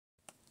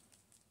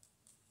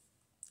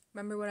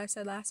Remember what I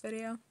said last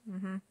video?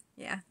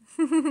 Yeah.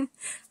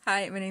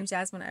 Hi, my name's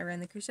Jasmine. I run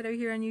the crochet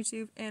here on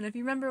YouTube, and if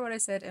you remember what I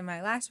said in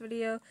my last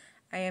video,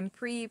 I am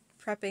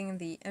pre-prepping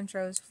the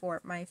intros for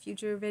my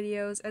future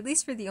videos, at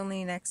least for the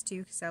only next two,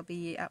 because I'll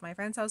be at my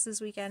friend's house this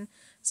weekend,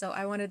 so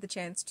I wanted the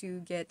chance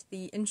to get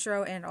the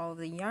intro and all of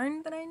the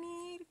yarn that I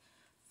need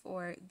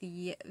for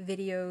the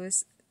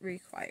videos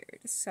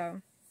required.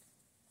 So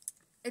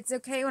it's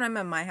okay when I'm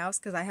at my house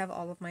because I have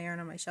all of my yarn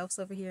on my shelves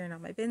over here and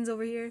on my bins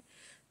over here.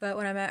 But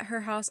when I'm at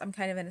her house, I'm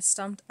kind of in a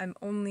stump. I'm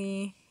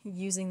only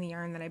using the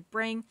yarn that I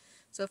bring.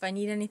 So if I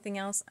need anything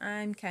else,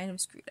 I'm kind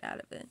of screwed out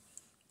of it.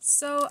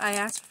 So I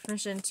asked for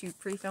permission to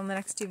pre-film the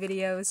next two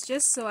videos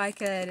just so I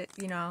could,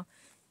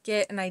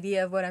 get an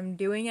idea of what I'm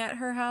doing at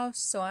her house.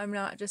 So I'm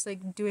not just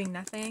like doing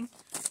nothing.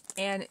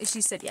 And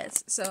she said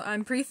yes. So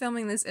I'm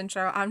pre-filming this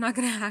intro. I'm not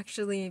going to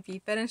actually be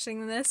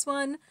finishing this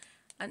one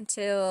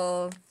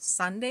until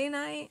Sunday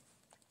night,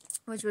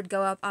 which would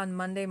go up on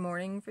Monday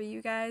morning for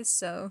you guys,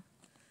 so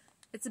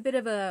it's a bit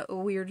of a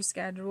weird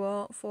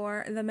schedule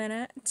for the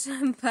minute,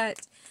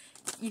 but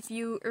if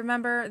you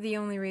remember, the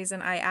only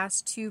reason I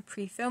asked to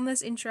pre-film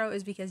this intro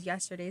is because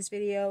yesterday's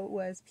video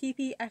was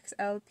PP,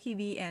 XL,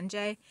 PB, and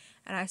J,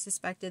 and I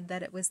suspected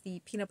that it was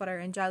the peanut butter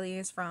and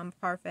jellies from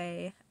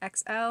Parfait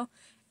XL,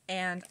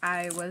 and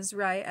I was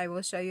right. I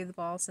will show you the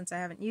ball since I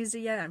haven't used it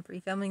yet. I'm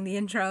pre-filming the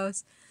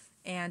intros.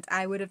 And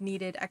I would have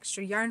needed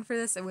extra yarn for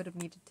this. I would have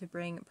needed to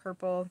bring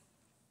purple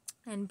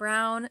and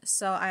brown.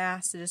 So I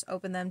asked to just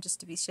open them just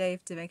to be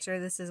safe, to make sure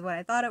this is what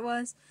I thought it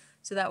was.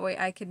 So that way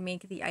I could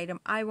make the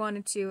item I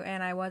wanted to,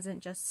 and I wasn't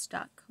just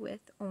stuck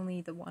with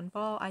only the one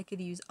ball. I could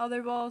use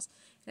other balls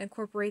and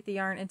incorporate the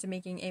yarn into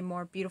making a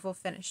more beautiful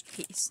finished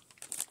piece.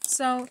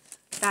 So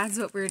that's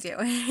what we're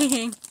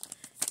doing.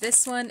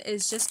 This one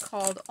is just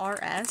called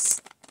RS.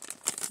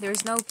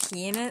 There's no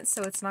P in it,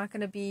 so it's not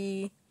going to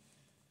be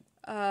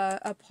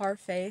a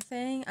Parfait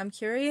thing. I'm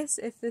curious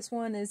if this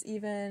one is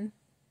even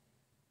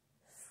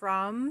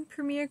from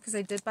Premier, because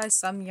I did buy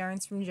some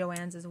yarns from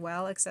Joann's as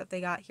well, except they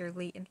got here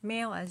late in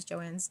mail, as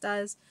Joann's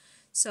does.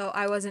 So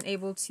I wasn't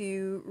able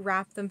to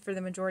wrap them for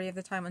the majority of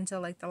the time until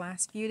like the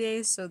last few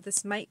days, so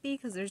this might be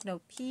because there's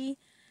no P.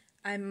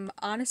 I'm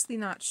honestly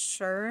not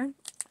sure.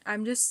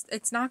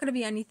 It's not going to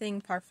be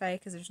anything Parfait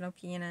because there's no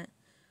P in it.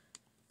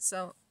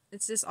 So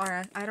it's just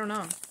RS. I don't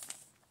know.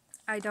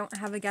 I don't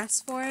have a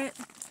guess for it.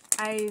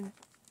 I'm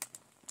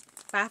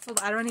baffled.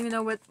 I don't even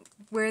know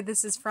where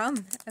this is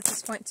from at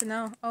this point to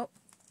know. Oh,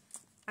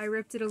 I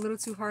ripped it a little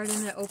too hard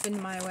and it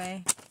opened my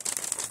way.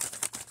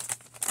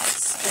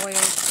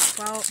 Spoiled.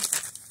 Well,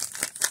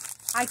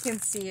 I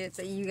can see it,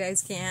 but you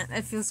guys can't.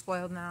 I feel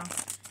spoiled now.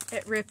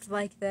 It ripped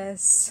like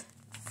this.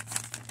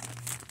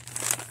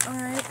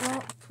 Alright,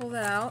 well, pull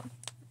that out.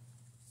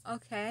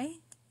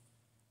 Okay.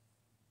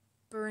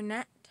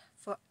 Burnett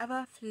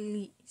Forever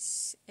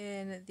Fleece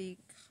in the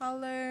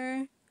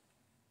color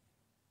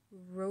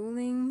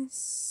Rolling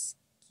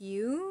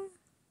Skew.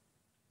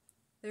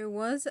 There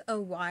was a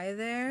Y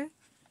there,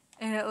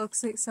 and it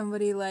looks like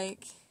somebody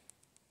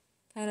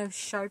kind of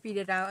sharpied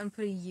it out and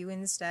put a U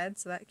instead,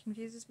 so that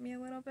confuses me a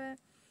little bit.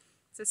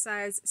 It's a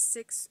size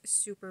 6,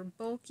 super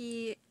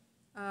bulky,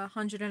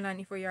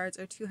 194 yards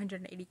or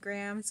 280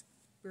 grams.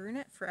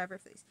 Burnett Forever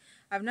Fleece.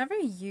 I've never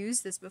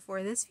used this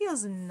before. This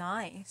feels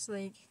nice.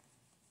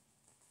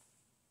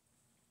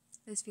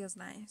 This feels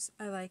nice.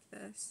 I like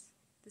this.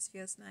 This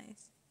feels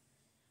nice.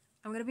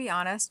 I'm gonna be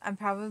honest, I'm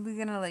probably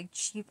gonna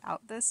cheap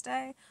out this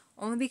day,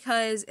 only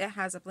because it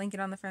has a blanket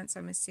on the front,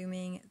 so I'm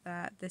assuming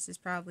that this is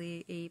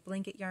probably a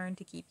blanket yarn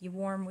to keep you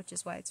warm, which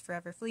is why it's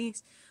Forever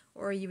Fleece,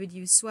 or you would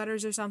use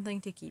sweaters or something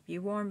to keep you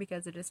warm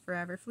because it is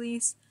Forever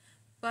Fleece.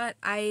 But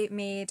I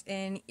made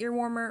an ear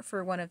warmer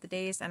for one of the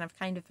days, and I've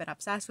kind of been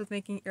obsessed with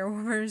making ear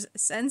warmers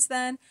since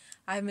then.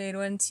 I've made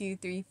 1, 2,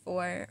 3,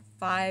 4,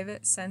 5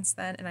 since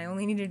then, and I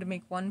only needed to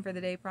make one for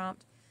the day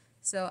prompt.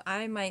 So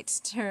I might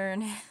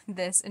turn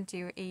this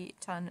into a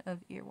ton of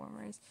ear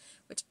warmers,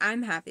 which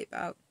I'm happy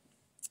about.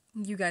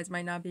 You guys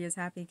might not be as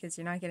happy because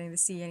you're not getting to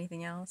see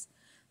anything else.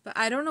 But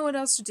I don't know what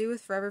else to do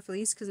with Forever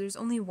Fleece because there's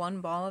only one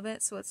ball of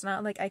it, so it's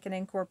not like I can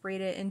incorporate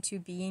it into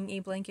being a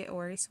blanket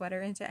or a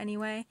sweater into any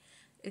way.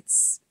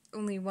 It's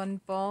only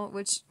one ball,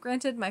 which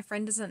granted my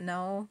friend doesn't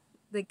know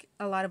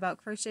a lot about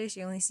crochet.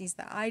 She only sees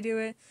that I do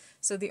it.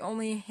 So the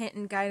only hint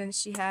and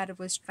guidance she had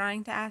was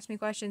trying to ask me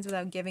questions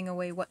without giving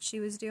away what she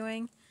was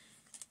doing.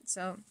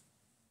 So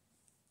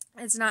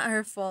it's not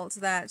her fault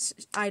that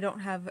I don't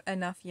have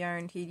enough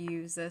yarn to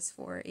use this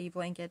for a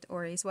blanket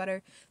or a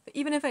sweater. But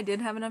even if I did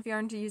have enough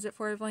yarn to use it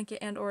for a blanket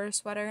and or a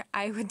sweater,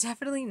 I would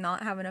definitely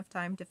not have enough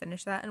time to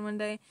finish that in one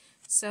day.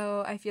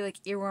 So I feel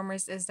like ear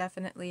warmers is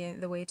definitely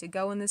the way to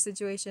go in this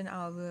situation.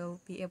 I will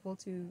be able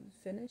to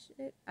finish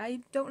it.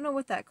 I don't know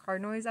what that car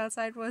noise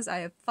outside was. I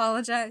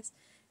apologize.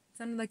 It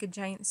sounded like a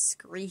giant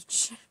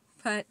screech.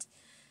 But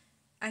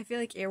I feel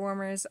like ear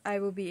warmers, I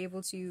will be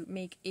able to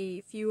make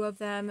a few of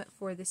them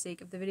for the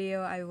sake of the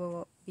video. I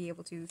will be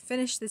able to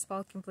finish this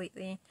ball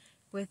completely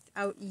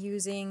without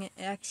using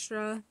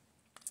extra,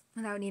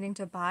 without needing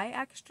to buy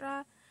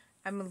extra.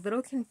 I'm a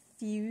little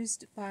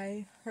confused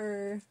by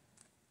her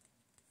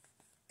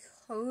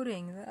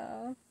coding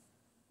though,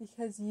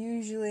 because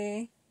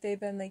usually they've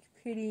been like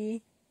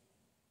pretty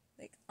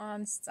like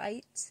on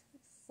site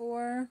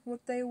for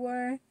what they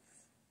were.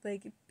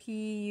 Like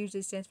P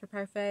usually stands for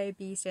parfait,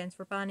 B stands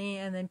for bunny,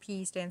 and then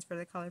P stands for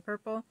the color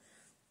purple.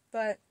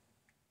 But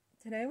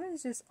today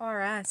was just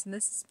RS, and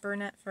this is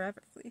Burnett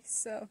Forever Fleece,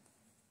 so.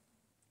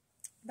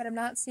 But I'm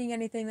not seeing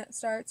anything that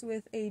starts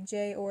with a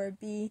J or a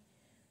B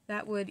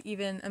that would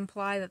even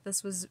imply that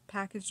this was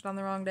packaged on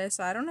the wrong day,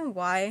 so I don't know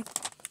why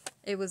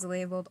it was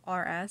labeled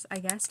RS, I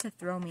guess to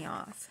throw me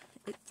off.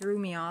 It threw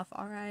me off,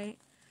 alright.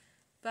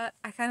 But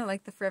I kind of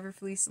like the Forever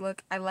Fleece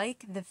look. I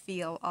like the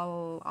feel a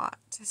lot.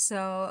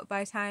 So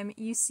by the time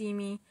you see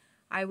me,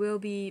 I will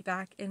be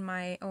back in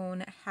my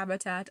own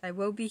habitat. I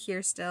will be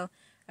here still.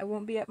 I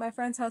won't be at my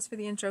friend's house for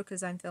the intro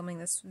because I'm filming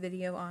this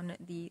video on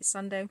the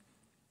Sunday.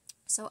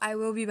 So I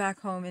will be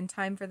back home in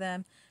time for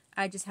them.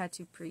 I just had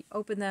to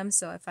pre-open them,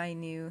 so if I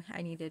knew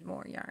I needed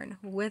more yarn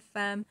with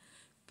them.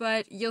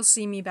 But you'll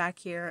see me back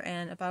here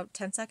in about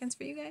 10 seconds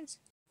for you guys.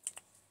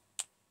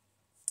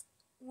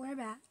 We're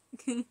back.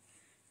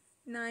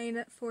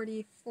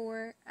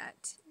 9:44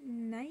 at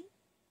night,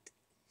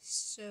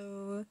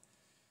 so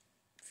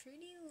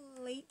pretty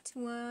late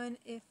one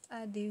if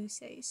I do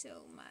say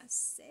so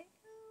myself.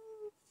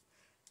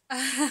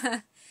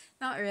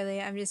 Not really,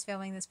 I'm just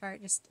filming this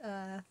part just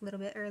a little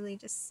bit early,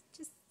 just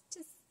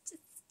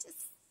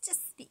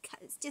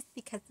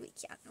because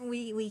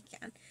we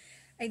can.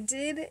 I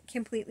did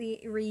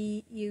completely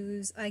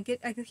reuse, I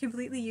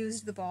completely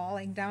used the ball,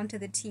 like down to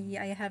the T.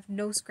 I have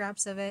no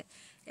scraps of it,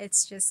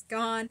 it's just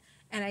gone.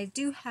 And I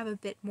do have a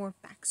bit more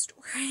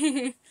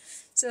backstory.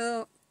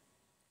 So,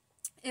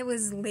 it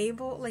was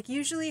labeled, like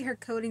usually her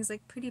coding's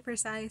like pretty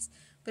precise,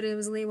 but it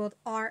was labeled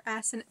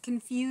RS and it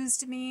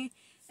confused me.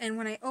 And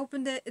when I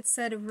opened it, it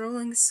said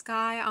Rolling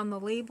Sky on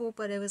the label,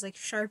 but it was like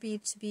Sharpie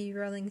to be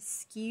Rolling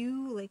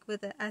Skew, like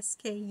with a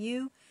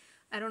SKU.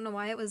 I don't know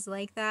why it was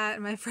like that.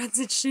 And my friend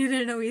said she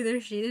didn't know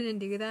either. She didn't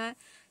do that.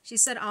 She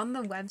said on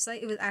the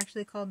website it was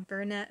actually called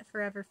Burnett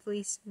Forever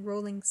Fleece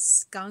Rolling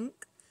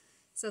Skunk.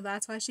 So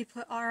that's why she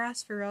put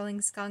RS for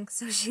Rolling Skunk,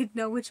 so she'd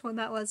know which one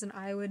that was and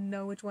I would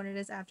know which one it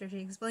is after she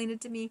explained it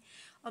to me.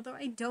 Although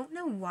I don't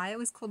know why it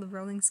was called the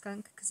Rolling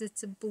Skunk, because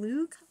it's a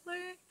blue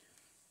color.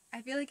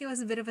 I feel like it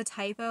was a bit of a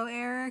typo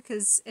error,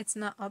 because it's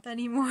not up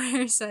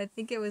anymore, so I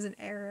think it was an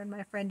error and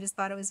my friend just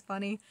thought it was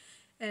funny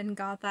and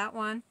got that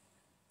one.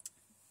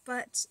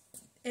 But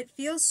it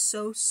feels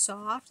so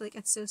soft, like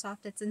it's so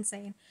soft, it's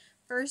insane.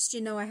 First,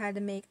 you know I had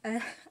to make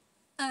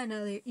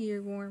another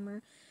ear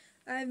warmer.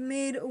 I've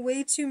made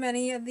way too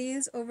many of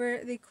these over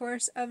the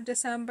course of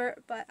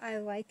December, but I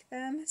like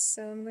them,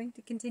 so I'm going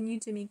to continue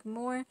to make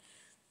more.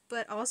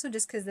 But also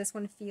just because this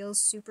one feels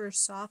super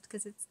soft,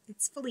 because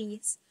it's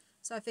fleece,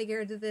 so I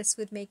figured this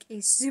would make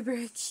a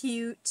super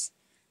cute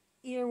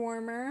ear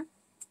warmer.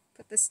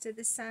 Put this to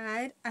the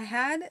side. I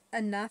had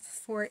enough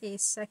for a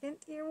second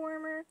ear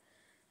warmer,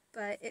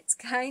 but it's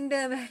kind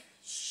of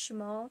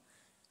small.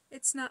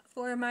 It's not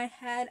for my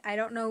head. I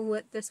don't know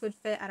what this would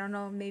fit. I don't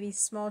know, maybe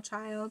small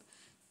child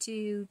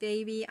to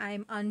baby.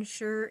 I'm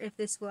unsure if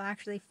this will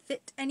actually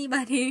fit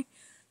anybody,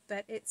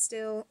 but it's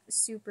still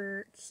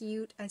super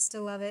cute. I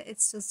still love it.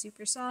 It's still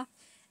super soft.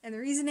 And the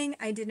reasoning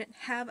I didn't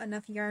have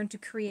enough yarn to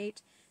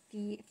create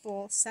the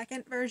full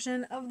second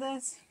version of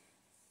this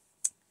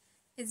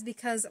is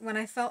because when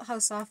I felt how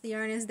soft the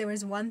yarn is, there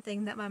was one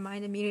thing that my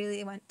mind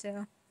immediately went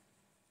to.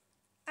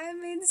 I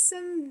made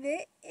some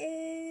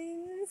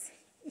mittens.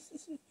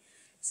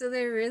 So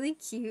they're really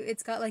cute.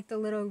 It's got like the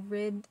little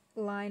ribbed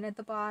line at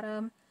the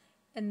bottom.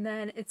 And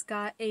then it's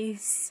got a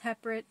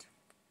separate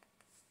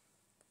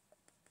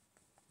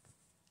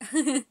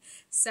thumb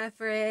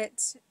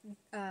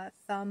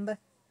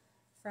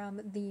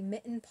from the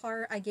mitten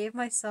part. I gave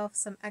myself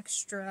some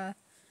extra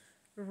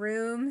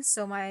room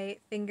so my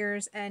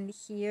fingers end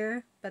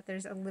here, but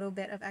there's a little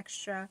bit of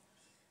extra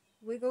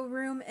wiggle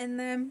room in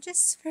them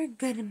just for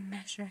good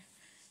measure.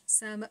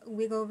 Some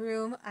wiggle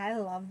room. I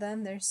love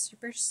them. They're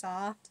super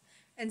soft.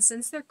 And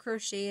since they're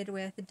crocheted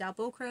with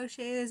double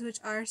crochets, which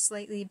are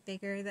slightly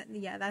bigger than,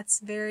 yeah, that's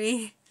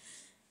very,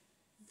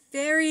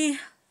 very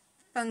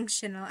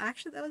functional.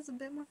 Actually, that was a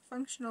bit more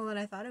functional than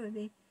I thought it would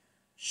be.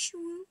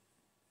 Shoo.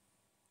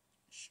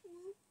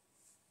 Shoo.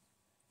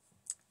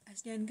 I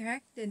stand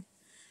corrected.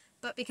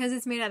 But because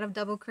it's made out of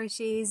double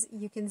crochets,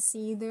 you can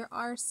see there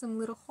are some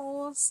little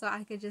holes, so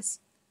I could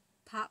just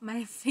pop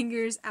my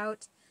fingers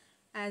out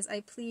as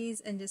I please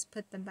and just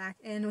put them back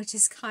in, which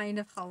is kind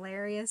of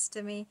hilarious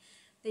to me.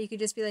 That you could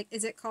just be like,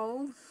 is it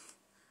cold?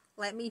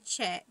 Let me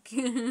check.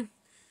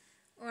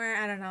 Or,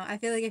 I don't know, I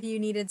feel like if you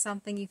needed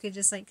something, you could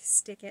just, like,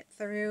 stick it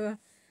through.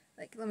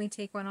 Like, let me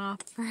take one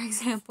off, for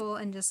example,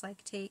 and just,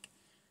 like, take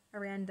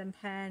a random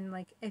pen.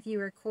 Like, if you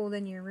were cold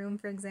in your room,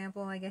 for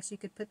example, I guess you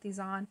could put these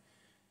on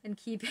and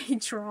keep a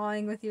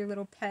drawing with your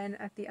little pen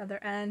at the other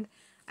end.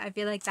 I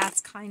feel like that's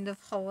kind of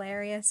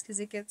hilarious, because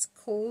it gets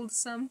cold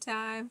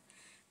sometime,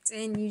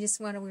 and you just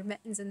want to wear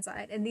mittens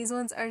inside. And these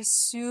ones are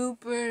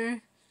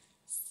super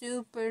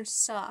super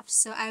soft,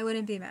 so I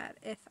wouldn't be mad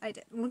if I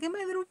did. Look at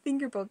my little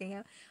finger poking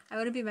out. I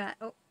wouldn't be mad.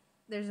 Oh,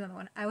 there's another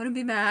one. I wouldn't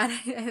be mad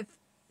if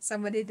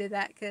somebody did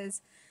that,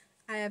 because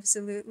I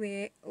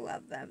absolutely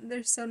love them.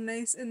 They're so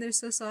nice and they're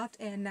so soft,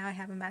 and now I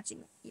have a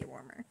matching ear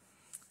warmer.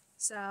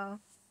 So,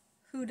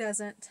 who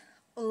doesn't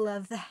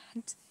love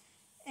that?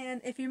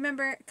 And if you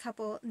remember, a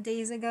couple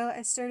days ago,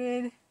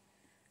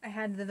 I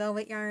had the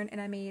velvet yarn,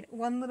 and I made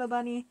one little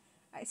bunny.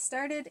 I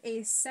started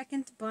a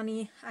second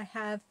bunny. I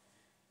have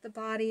the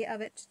body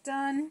of it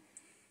done,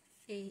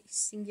 a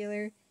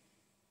singular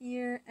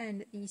ear,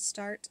 and the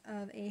start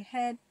of a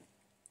head.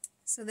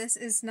 So this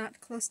is not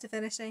close to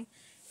finishing.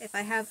 If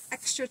I have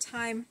extra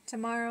time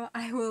tomorrow,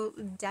 I will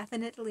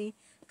definitely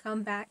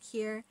come back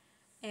here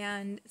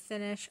and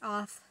finish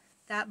off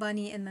that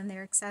bunny and then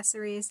their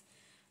accessories.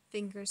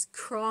 Fingers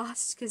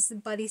crossed, because the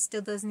bunny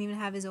still doesn't even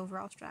have his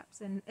overall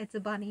straps, and it's a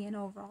bunny in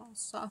overalls,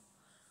 so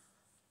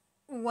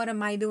what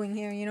am I doing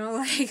here, you know?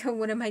 Like,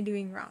 what am I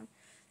doing wrong?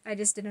 I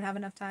just didn't have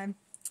enough time.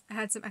 I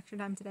had some extra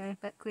time today,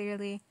 but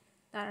clearly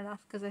not enough,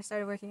 because I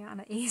started working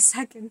on a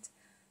second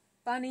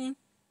bunny.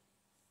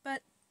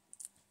 But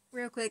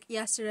real quick,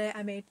 yesterday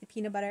I made the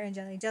peanut butter and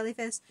jelly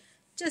jellyfish,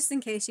 just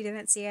in case you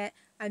didn't see it.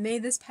 I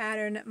made this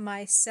pattern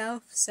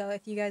myself, so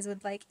if you guys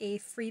would like a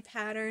free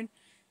pattern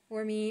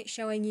for me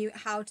showing you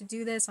how to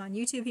do this on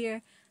YouTube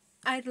here,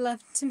 I'd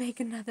love to make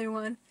another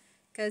one,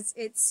 because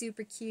it's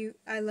super cute.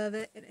 I love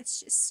it, and it's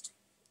just,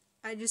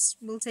 I just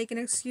will take an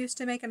excuse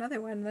to make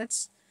another one.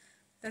 That's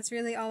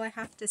really all I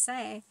have to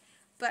say.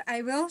 But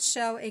I will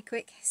show a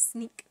quick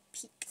sneak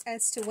peek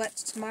as to what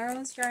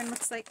tomorrow's yarn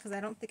looks like, because I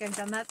don't think I've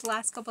done that the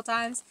last couple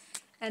times.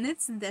 And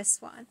it's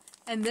this one.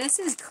 And this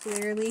is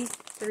clearly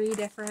 3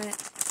 different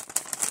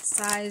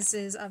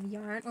sizes of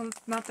yarn. Well,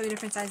 not 3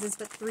 different sizes,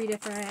 but 3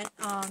 different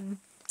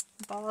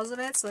balls of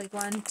it. So like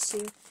 1,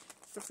 2,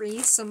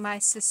 3. So my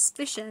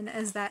suspicion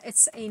is that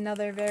it's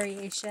another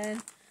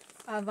variation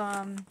of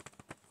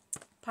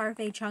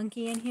Parfait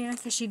Chunky in here,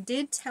 because she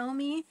did tell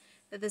me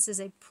that this is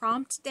a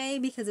prompt day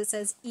because it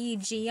says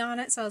EG on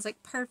it, so I was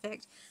like,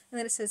 perfect. And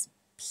then it says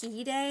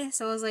P day,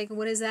 so I was like,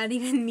 what does that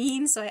even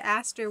mean? So I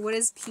asked her, what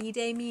does P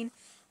day mean?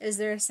 Is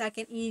there a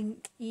second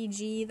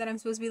EG that I'm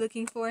supposed to be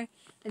looking for?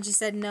 And she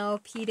said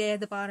no, P day at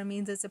the bottom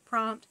means it's a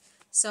prompt.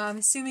 So I'm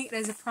assuming it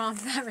is a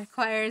prompt that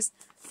requires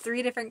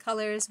 3 different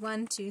colors,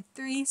 1, 2,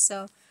 3,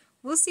 so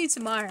we'll see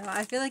tomorrow.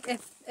 I feel like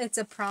if it's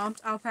a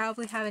prompt, I'll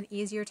probably have an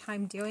easier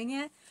time doing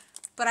it.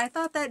 But I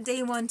thought that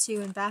day 1,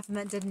 2 in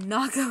Baphomet did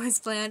not go as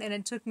planned, and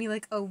it took me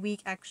like a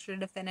week extra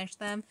to finish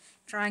them,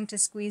 trying to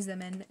squeeze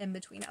them in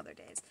between other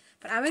days.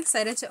 But I'm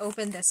excited to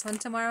open this one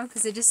tomorrow,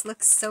 because it just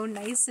looks so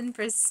nice and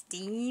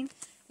pristine.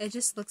 It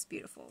just looks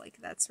beautiful. Like,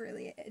 that's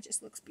really it. It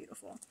just looks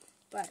beautiful.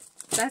 But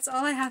that's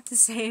all I have to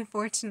say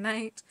for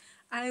tonight.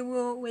 I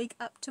will wake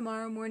up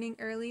tomorrow morning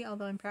early,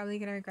 although I'm probably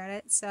going to regret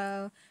it.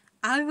 So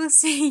I will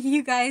see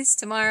you guys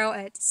tomorrow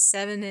at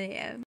 7 a.m.